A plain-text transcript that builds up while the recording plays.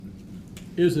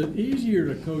Is it easier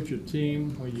to coach a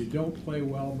team when you don't play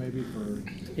well, maybe for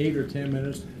 8 or 10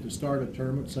 minutes to start a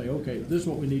tournament? Say, okay, this is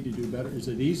what we need to do better. Is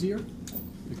it easier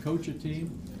to coach a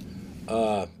team?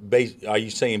 Are you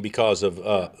saying because of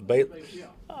Baylor? Yeah.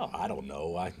 Oh, I don't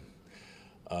know.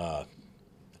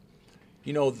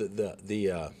 You know,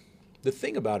 the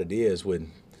thing about it is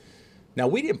when now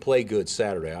we didn't play good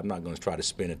Saturday. I'm not going to try to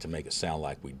spin it to make it sound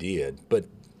like we did, but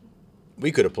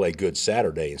we could have played good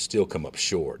Saturday and still come up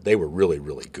short. They were really,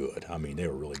 really good. I mean, they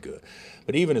were really good.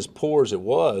 But even as poor as it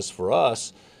was for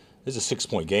us, this is a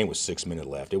 6-point game with 6 minutes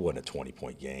left. It wasn't a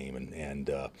 20-point game,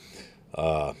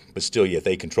 but still, yet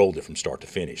they controlled it from start to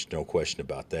finish. No question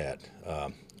about that.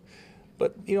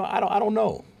 But you know, I don't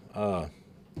know.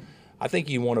 I think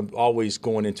you want to always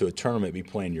going into a tournament be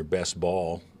playing your best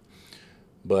ball,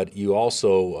 but you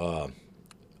also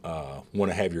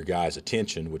want to have your guys'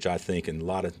 attention, which I think in a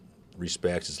lot of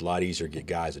respects it's a lot easier to get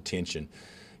guys' attention.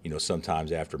 You know,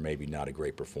 sometimes after maybe not a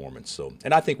great performance. So,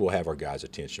 and I think we'll have our guys'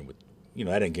 attention with. You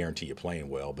know, that didn't guarantee you playing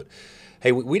well, but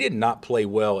hey, we did not play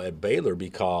well at Baylor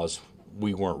because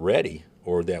we weren't ready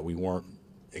or that we weren't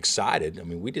excited. I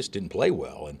mean, we just didn't play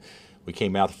well, and we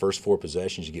came out the first 4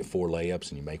 possessions. You get 4 layups,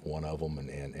 and you make one of them, and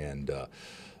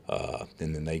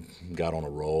then they got on a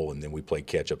roll, and then we played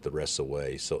catch up the rest of the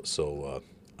way.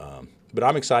 But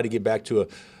I'm excited to get back to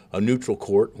a neutral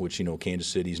court, which you know Kansas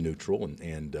City's neutral,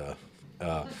 and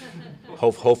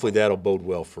hopefully that'll bode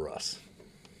well for us.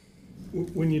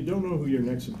 When you don't know who your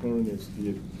next opponent is, do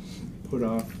you put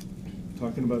off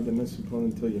talking about the next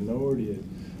opponent until you know, or do you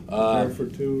prepare for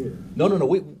 2? Or? No.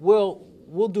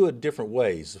 We'll do it different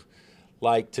ways.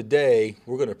 Like today,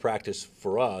 we're going to practice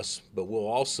for us, but we'll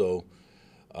also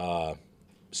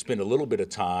spend a little bit of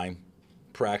time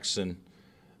practicing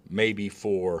maybe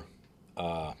for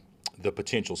the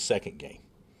potential second game.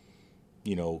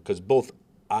 You know, because both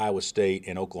Iowa State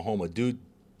and Oklahoma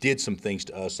did some things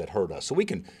to us that hurt us. So we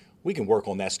can work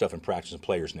on that stuff in practice, and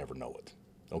players never know it.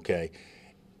 Okay,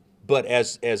 but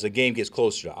as a game gets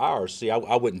closer to ours, see,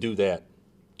 I wouldn't do that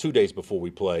 2 days before we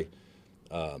play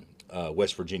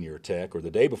West Virginia or Tech, or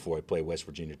the day before I play West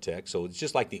Virginia Tech. So it's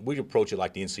just like we approach it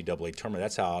like the NCAA tournament.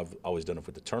 That's how I've always done it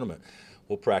for the tournament.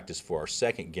 We'll practice for our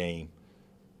second game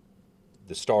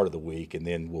the start of the week, and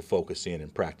then we'll focus in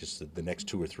and practice the next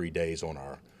 2 or 3 days on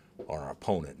our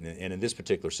opponent. And in this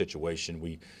particular situation,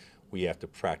 we have to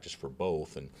practice for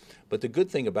both. But the good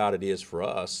thing about it is for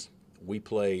us, we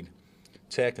played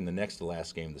Tech in the next to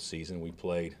last game of the season. We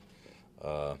played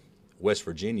West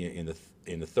Virginia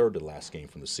in the third to last game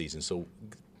from the season. So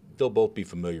they'll both be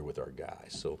familiar with our guys.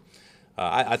 So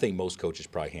I think most coaches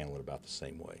probably handle it about the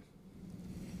same way.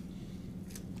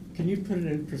 Can you put it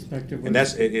in perspective?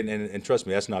 And trust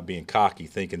me, that's not being cocky,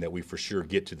 thinking that we for sure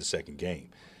get to the second game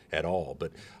at all.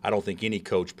 But I don't think any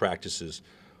coach practices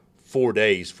 4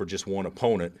 days for just one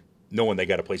opponent, knowing they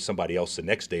got to play somebody else the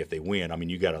next day if they win. I mean,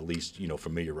 you got to at least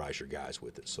familiarize your guys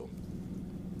with it. So,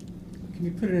 can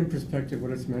you put it in perspective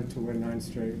what it's meant to win 9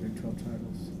 straight Big 12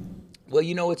 titles?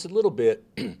 Well, it's a little bit.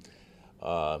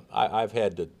 I've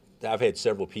had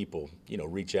several people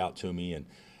reach out to me and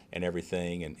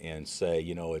everything and say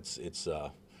it's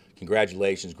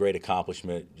congratulations, great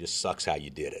accomplishment. Just sucks how you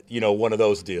did it. One of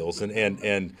those deals,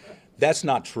 and that's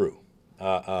not true.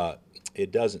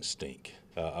 It doesn't stink.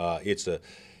 It's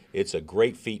a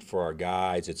great feat for our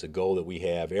guys. It's a goal that we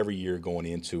have every year going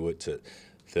into it to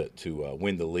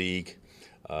win the league.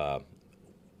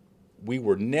 We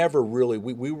were never really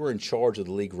we were in charge of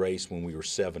the league race when we were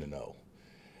 7-0,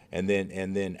 and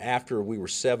then after we were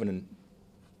 7-3,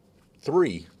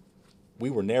 we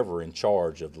were never in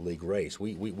charge of the league race.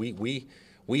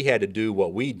 We had to do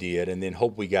what we did and then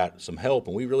hope we got some help,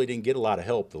 and we really didn't get a lot of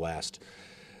help the last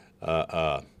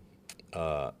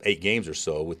 8 games or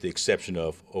so, with the exception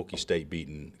of Okie State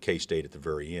beating K-State at the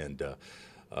very end.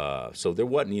 So there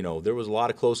wasn't, there was a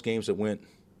lot of close games that went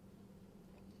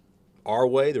our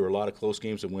way. There were a lot of close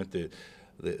games that went the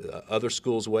other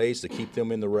schools' ways to keep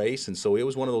them in the race, and so it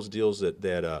was one of those deals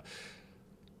that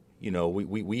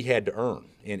we had to earn,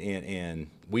 and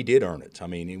we did earn it. I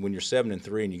mean, when you're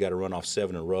 7-3 and you got to run off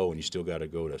 7 in a row, and you still got to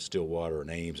go to Stillwater and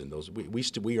Ames, and those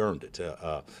we earned it.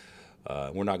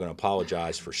 We're not going to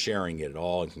apologize for sharing it at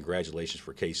all, and congratulations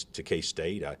to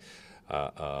K-State.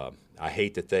 I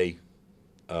hate that they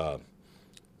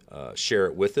share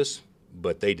it with us,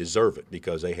 but they deserve it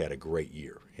because they had a great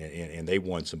year, and they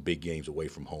won some big games away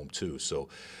from home too. So,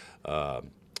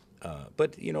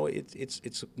 but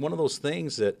it's one of those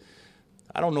things that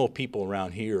I don't know if people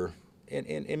around here,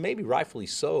 and maybe rightfully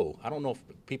so, I don't know if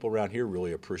people around here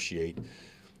really appreciate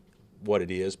what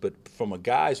it is. But from a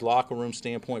guy's locker room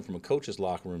standpoint, from a coach's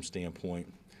locker room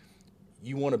standpoint,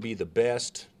 you want to be the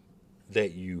best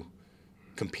that you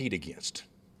compete against,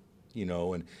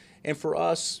 and for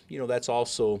us, that's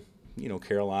also,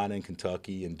 Carolina and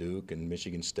Kentucky and Duke and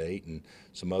Michigan State and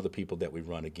some other people that we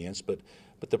run against. But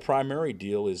the primary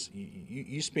deal is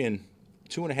you spend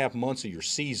 2.5 months of your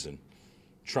season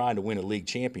trying to win a league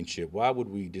championship. Why would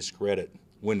we discredit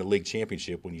win the league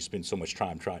championship when you spend so much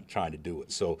time trying to do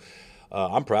it? So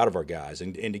I'm proud of our guys,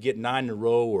 and to get 9 in a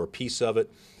row or a piece of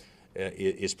it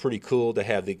is pretty cool. To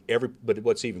have but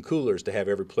what's even cooler is to have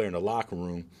every player in the locker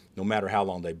room, no matter how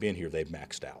long they've been here, they've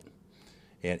maxed out.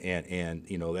 And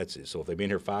that's it. So if they've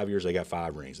been here 5 years, they got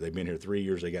 5 rings. They've been here 3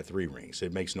 years, they got 3 rings.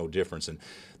 It makes no difference. And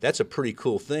that's a pretty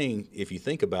cool thing, if you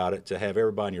think about it, to have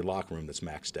everybody in your locker room that's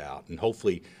maxed out. And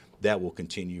hopefully that will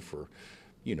continue for,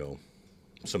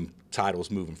 some titles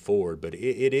moving forward. But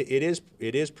it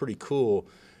is pretty cool,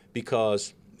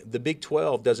 because the Big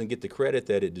 12 doesn't get the credit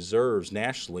that it deserves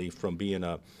nationally from being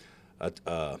a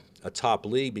top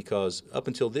league, because up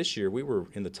until this year, we were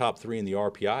in the top 3 in the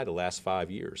RPI the last 5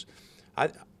 years.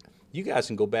 You guys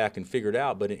can go back and figure it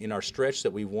out, but in our stretch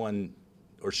that we won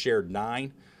or shared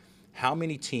 9, how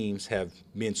many teams have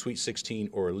been Sweet 16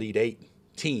 or Elite 8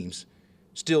 teams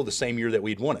still the same year that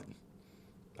we'd won it?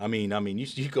 I mean,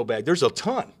 you go back, there's a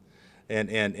ton.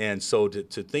 And so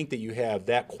to think that you have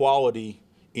that quality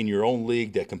in your own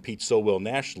league that competes so well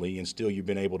nationally, and still you've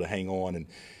been able to hang on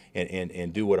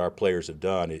and do what our players have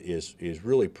done is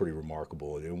really pretty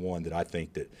remarkable, and one that I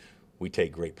think that we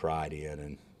take great pride in.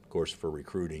 And of course, for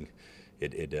recruiting,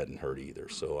 it doesn't hurt either.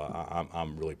 So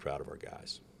I'm really proud of our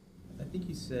guys. I think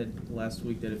you said last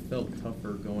week that it felt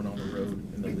tougher going on the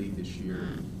road in the league this year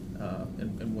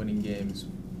and winning games.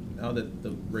 Now that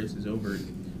the race is over,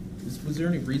 was there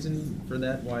any reason for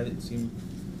that, why it seemed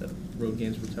that road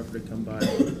games were tougher to come by?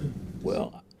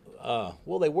 Well,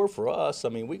 they were for us. I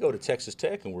mean, we go to Texas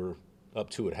Tech and we're up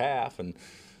 2 at half, and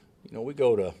we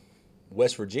go to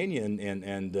West Virginia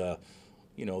and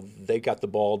they got the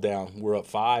ball down. We're up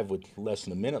 5 with less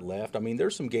than a minute left. I mean,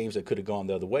 there's some games that could have gone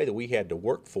the other way that we had to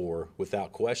work for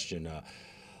without question.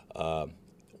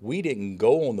 We didn't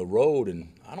go on the road, and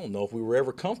I don't know if we were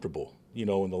ever comfortable, in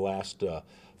the last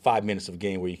 5 minutes of a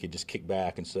game where you could just kick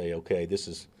back and say, okay,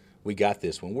 we got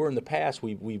this one. Where in the past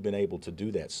we've been able to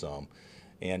do that some.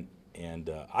 And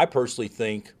I personally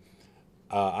think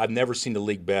I've never seen the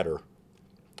league better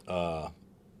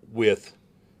with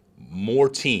more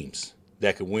teams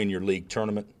that could win your league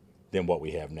tournament than what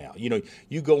we have now.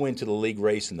 You go into the league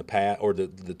race in the past, or the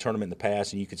tournament in the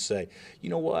past, and you could say, you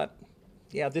know what?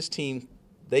 Yeah, this team,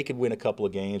 they could win a couple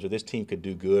of games, or this team could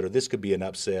do good, or this could be an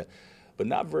upset. But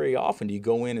not very often do you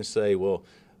go in and say, well,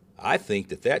 I think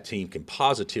that team can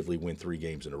positively win 3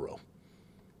 games in a row.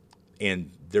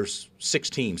 And there's 6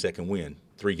 teams that can win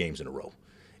 3 games in a row.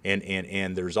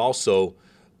 And there's also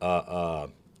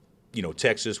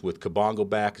Texas with Kabongo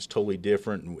back is totally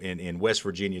different. And West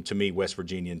Virginia, to me, West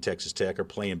Virginia and Texas Tech are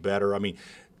playing better. I mean,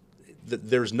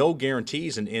 there's no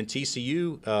guarantees. And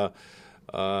TCU,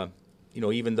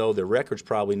 even though their record's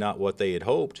probably not what they had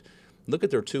hoped, look at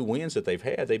their 2 wins that they've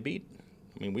had. They beat,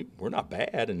 we're not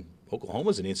bad. And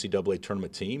Oklahoma's an NCAA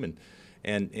tournament team.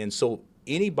 And so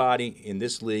anybody in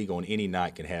this league on any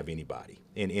night can have anybody.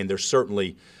 And there's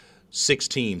certainly 6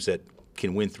 teams that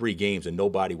can win 3 games, and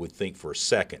nobody would think for a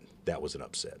second that was an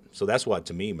upset. So that's what,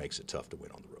 to me, makes it tough to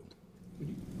win on the road. When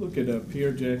you look at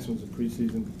Pierre Jackson was a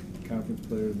preseason conference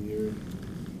player of the year.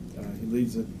 He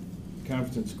leads the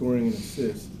conference in scoring and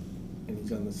assists, and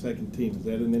he's on the second team. Is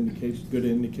that an good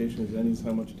indication as any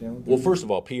how much talent? Well, first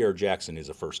of all, Pierre Jackson is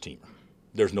a first-teamer.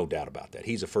 There's no doubt about that.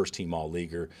 He's a first-team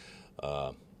all-leaguer.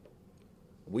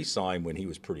 We saw him when he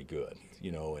was pretty good,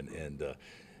 and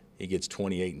he gets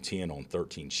 28 and 10 on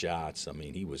 13 shots.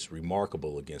 He was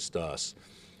remarkable against us.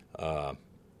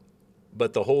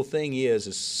 But the whole thing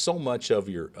is so much of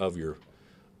your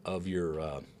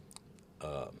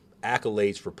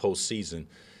accolades for postseason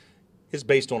is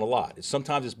based on a lot.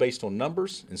 Sometimes it's based on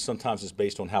numbers, and sometimes it's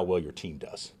based on how well your team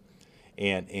does.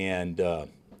 And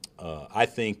I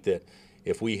think that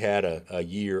if we had a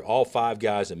year, all 5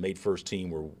 guys that made first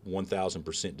team were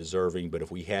 1,000% deserving, but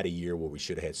if we had a year where we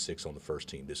should have had 6 on the first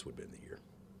team, this would have been the year.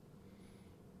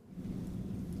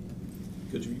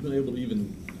 Could you been able to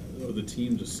even, the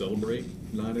team to celebrate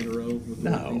 9 in a row with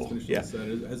the things finishing on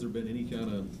Saturday? Has there been any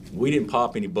kind of... We didn't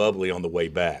pop any bubbly on the way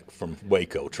back from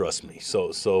Waco, trust me.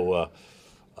 So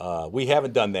we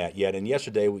haven't done that yet. And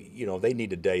yesterday, they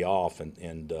need a day off,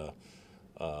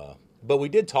 but we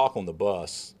did talk on the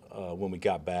bus when we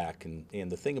got back,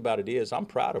 and the thing about it is, I'm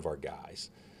proud of our guys.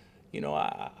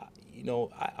 I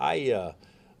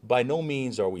by no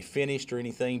means are we finished or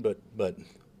anything, but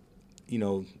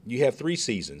you have 3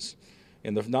 seasons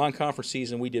In the non-conference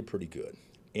season, we did pretty good.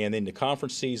 And in the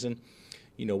conference season,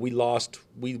 we lost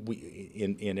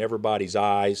in everybody's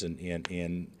eyes,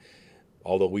 and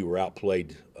although we were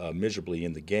outplayed miserably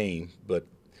in the game, but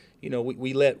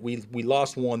we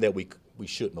lost one that we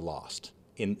shouldn't have lost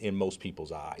in most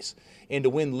people's eyes. And to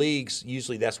win leagues,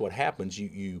 usually that's what happens.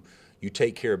 You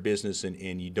take care of business,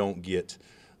 and you don't get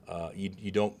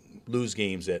you don't lose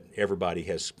games that everybody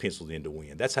has penciled in to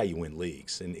win. That's how you win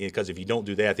leagues. And because if you don't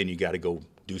do that, then you got to go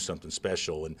do something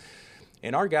special.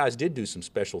 And our guys did do some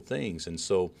special things, and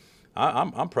so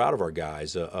I'm proud of our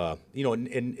guys. And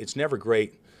it's never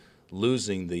great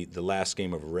losing the last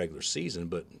game of a regular season,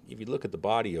 but if you look at the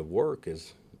body of work,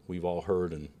 as we've all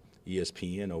heard in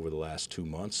ESPN over the last 2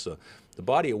 months, the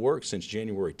body of work since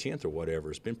January 10th or whatever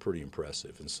has been pretty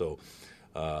impressive. And so,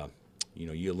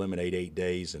 you eliminate 8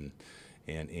 days, and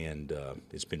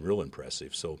it's been real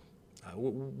impressive. So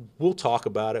we'll talk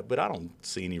about it, but I don't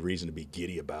see any reason to be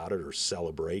giddy about it or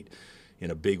celebrate in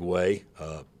a big way,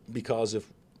 because if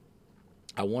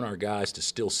I want our guys to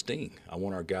still sting. I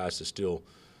want our guys to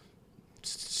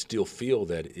still feel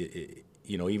that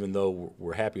even though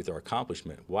we're happy with our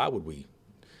accomplishment, why would we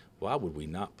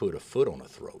not put a foot on a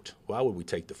throat? Why would we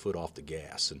take the foot off the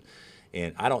gas?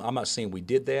 And I'm not saying we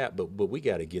did that, but we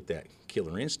got to get that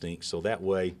killer instinct, so that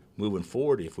way moving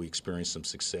forward, if we experience some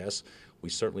success, we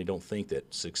certainly don't think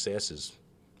that success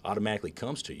automatically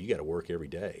comes to you. You got to work every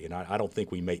day, and I don't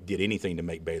think we did anything to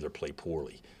make Baylor play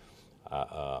poorly.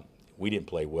 We didn't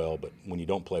play well, but when you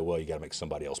don't play well, you got to make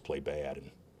somebody else play bad, and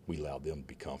we allowed them to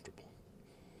be comfortable.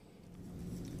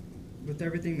 With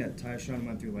everything that Tyshawn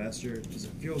went through last year, does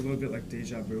it feel a little bit like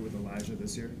deja vu with Elijah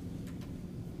this year?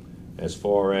 As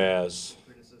far as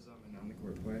criticism and on the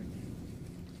court play?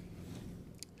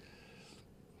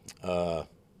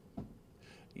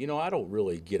 I don't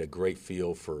really get a great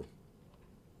feel for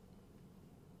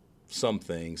some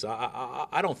things.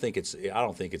 I don't think it's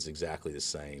exactly the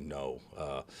same. No.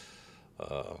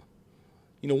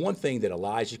 One thing that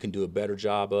Elijah can do a better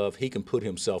job of, he can put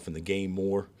himself in the game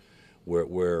more, where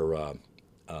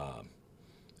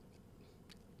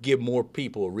give more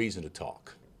people a reason to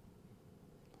talk.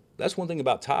 That's one thing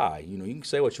about Ty. You can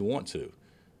say what you want to.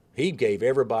 He gave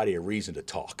everybody a reason to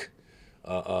talk,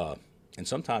 and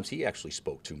sometimes he actually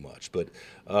spoke too much. But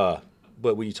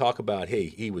when you talk about, hey,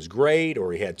 he was great,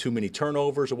 or he had too many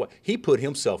turnovers, or what, he put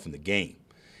himself in the game,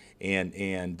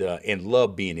 and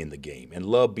loved being in the game, and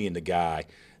loved being the guy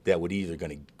that would either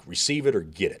going to receive it or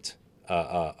get it,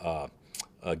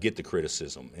 get the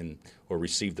criticism or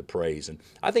receive the praise. And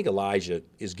I think Elijah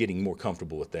is getting more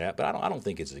comfortable with that, but I don't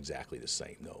think it's exactly the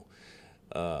same, though.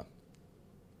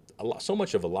 So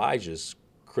much of Elijah's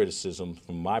criticism,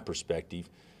 from my perspective,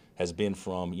 has been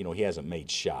from, he hasn't made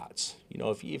shots.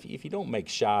 If you don't make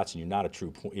shots and you're not a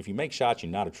true point, if you make shots,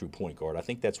 you're not a true point guard. I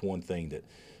think that's one thing that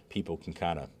people can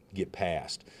kind of get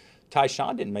past.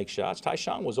 Tyshawn didn't make shots.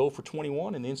 Tyshawn was 0 for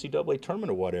 21 in the NCAA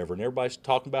tournament or whatever, and everybody's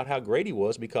talking about how great he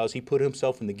was because he put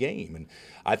himself in the game. And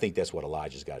I think that's what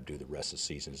Elijah's got to do the rest of the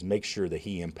season, is make sure that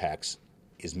he impacts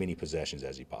as many possessions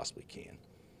as he possibly can.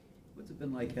 What's it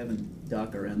been like having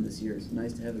Doc around this year? It's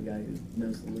nice to have a guy who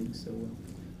knows the league so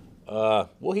well.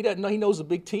 Well, he doesn't know. He knows the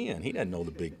Big Ten. He doesn't know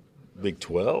the Big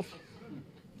 12.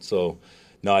 So,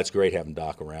 no, it's great having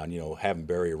Doc around. Having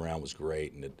Barry around was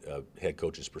great, and the head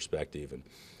coach's perspective, and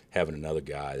having another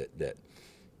guy that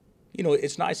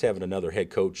it's nice having another head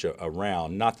coach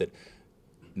around. Not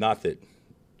that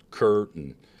Kurt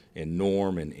and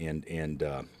Norm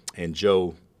and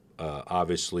Joe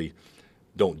obviously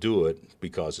don't do it,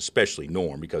 because especially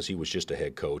Norm, because he was just a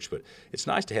head coach. But it's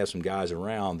nice to have some guys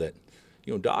around that,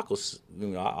 Doc will.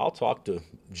 I'll talk to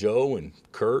Joe and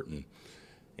Kurt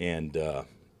and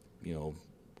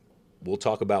we'll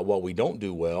talk about what we don't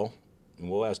do well. And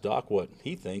we'll ask Doc what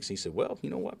he thinks. He said, well, you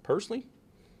know what, personally,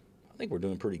 I think we're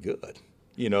doing pretty good.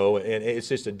 And it's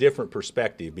just a different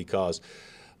perspective, because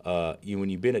when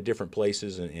you've been at different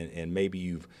places and maybe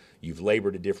you've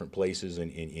labored at different places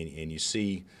and you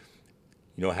see,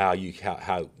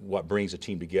 how what brings a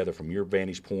team together from your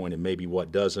vantage point and maybe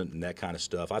what doesn't, and that kind of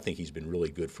stuff. I think he's been really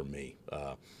good for me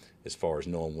as far as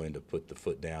knowing when to put the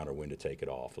foot down or when to take it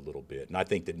off a little bit. And I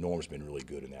think that Norm's been really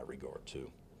good in that regard too.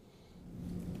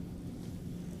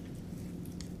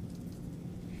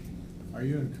 Are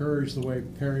you encouraged the way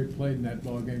Perry played in that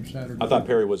ball game Saturday? I thought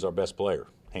Perry was our best player,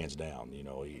 hands down.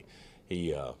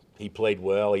 He played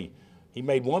well. He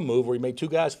made one move where he made two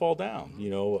guys fall down.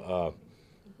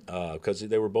 Because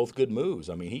they were both good moves.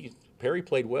 I mean, Perry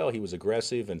played well. He was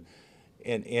aggressive, and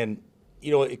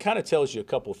it kind of tells you a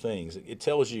couple things. It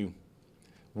tells you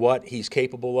what he's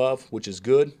capable of, which is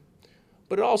good,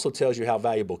 but it also tells you how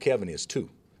valuable Kevin is too.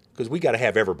 because we got to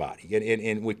have everybody.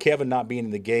 And with Kevin not being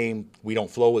in the game, we don't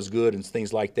flow as good and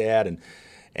things like that. And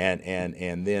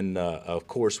then, of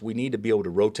course, we need to be able to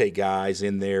rotate guys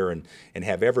in there and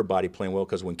have everybody playing well,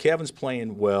 because when Kevin's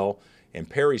playing well and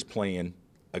Perry's playing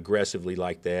aggressively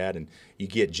like that, and you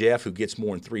get Jeff who gets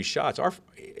more than 3 shots,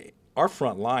 our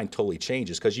front line totally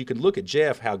changes, because you can look at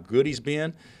Jeff, how good he's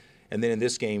been, and then in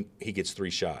this game he gets 3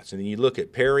 shots. And then you look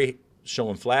at Perry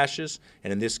showing flashes,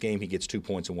 and in this game he gets 2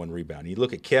 points and 1 rebound. And you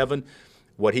look at Kevin,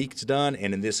 what he's done,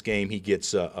 and in this game he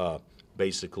gets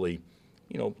basically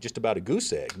just about a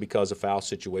goose egg because of foul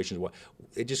situations.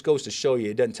 It just goes to show you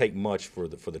it doesn't take much for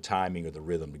the timing or the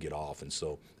rhythm to get off. And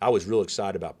so I was real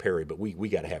excited about Perry, but we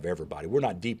got to have everybody. We're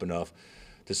not deep enough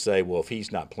to say, well, if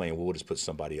he's not playing, we'll just put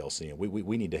somebody else in.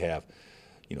 We need to have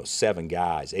 7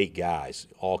 guys, 8 guys,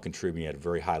 all contributing at a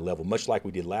very high level, much like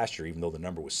we did last year, even though the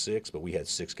number was 6, but we had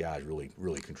 6 guys really,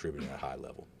 really contributing at a high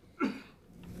level.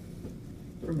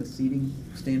 From a seeding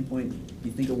standpoint, do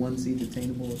you think a 1 seed is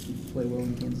attainable if you play well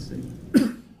in Kansas City?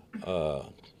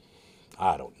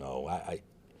 I don't know.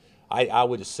 I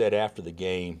would have said after the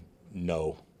game,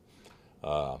 no.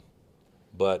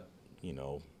 But,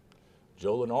 Joe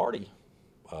Lenardi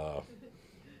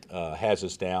has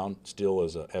us down still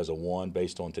as a 1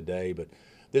 based on today. But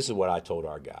this is what I told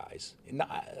our guys. And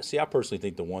I personally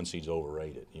think the 1 seed's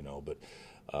overrated,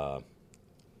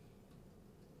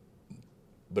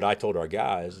 But I told our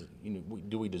guys,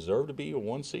 do we deserve to be a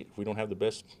 1 seed if we don't have the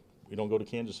best? We don't go to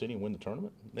Kansas City and win the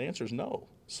tournament? The answer is no.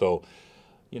 So,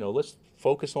 let's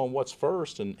focus on what's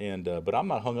first. But I'm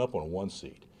not hung up on a 1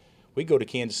 seed. We go to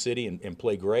Kansas City and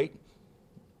play great,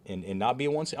 and not be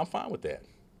a 1 seed. I'm fine with that.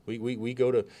 We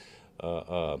go to.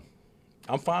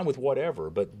 I'm fine with whatever.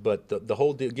 But the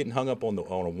whole deal, getting hung up on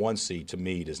a 1 seed, to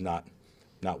me does not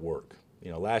work.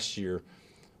 Last year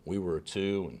we were a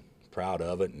 2 and proud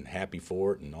of it and happy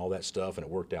for it and all that stuff, and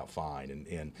it worked out fine.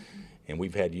 And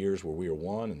we've had years where we were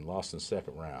 1 and lost in the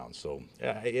second round. So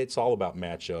it's all about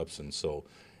matchups. And so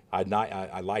I'd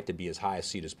like to be as high a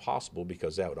seed as possible,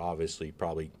 because that would obviously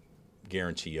probably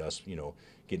guarantee us,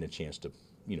 getting a chance to,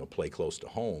 play close to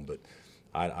home. But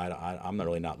I'm not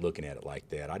really not looking at it like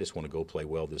that. I just want to go play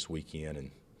well this weekend,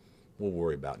 and we'll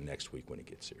worry about next week when it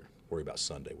gets here. Worry about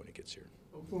Sunday when it gets here.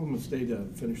 Oklahoma State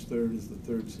finished 3rd as the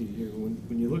 3rd seed here.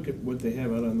 When you look at what they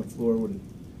have out on the floor, would it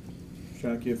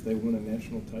shock you if they won a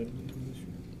national title this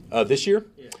year? This year?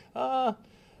 Yeah.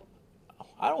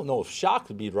 I don't know if shock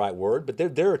would be the right word, but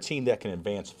they're a team that can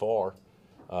advance far.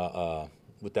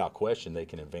 Without question, they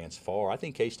can advance far. I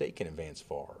think K-State can advance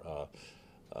far.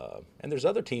 And there's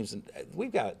other teams.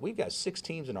 We've got 6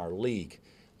 teams in our league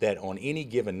that on any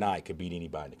given night could beat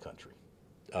anybody in the country.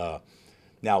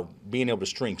 Now, being able to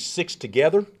string 6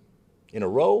 together in a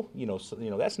row,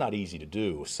 that's not easy to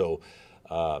do. So,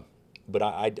 but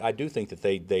I do think that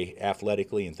they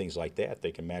athletically and things like that,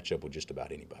 they can match up with just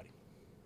about anybody.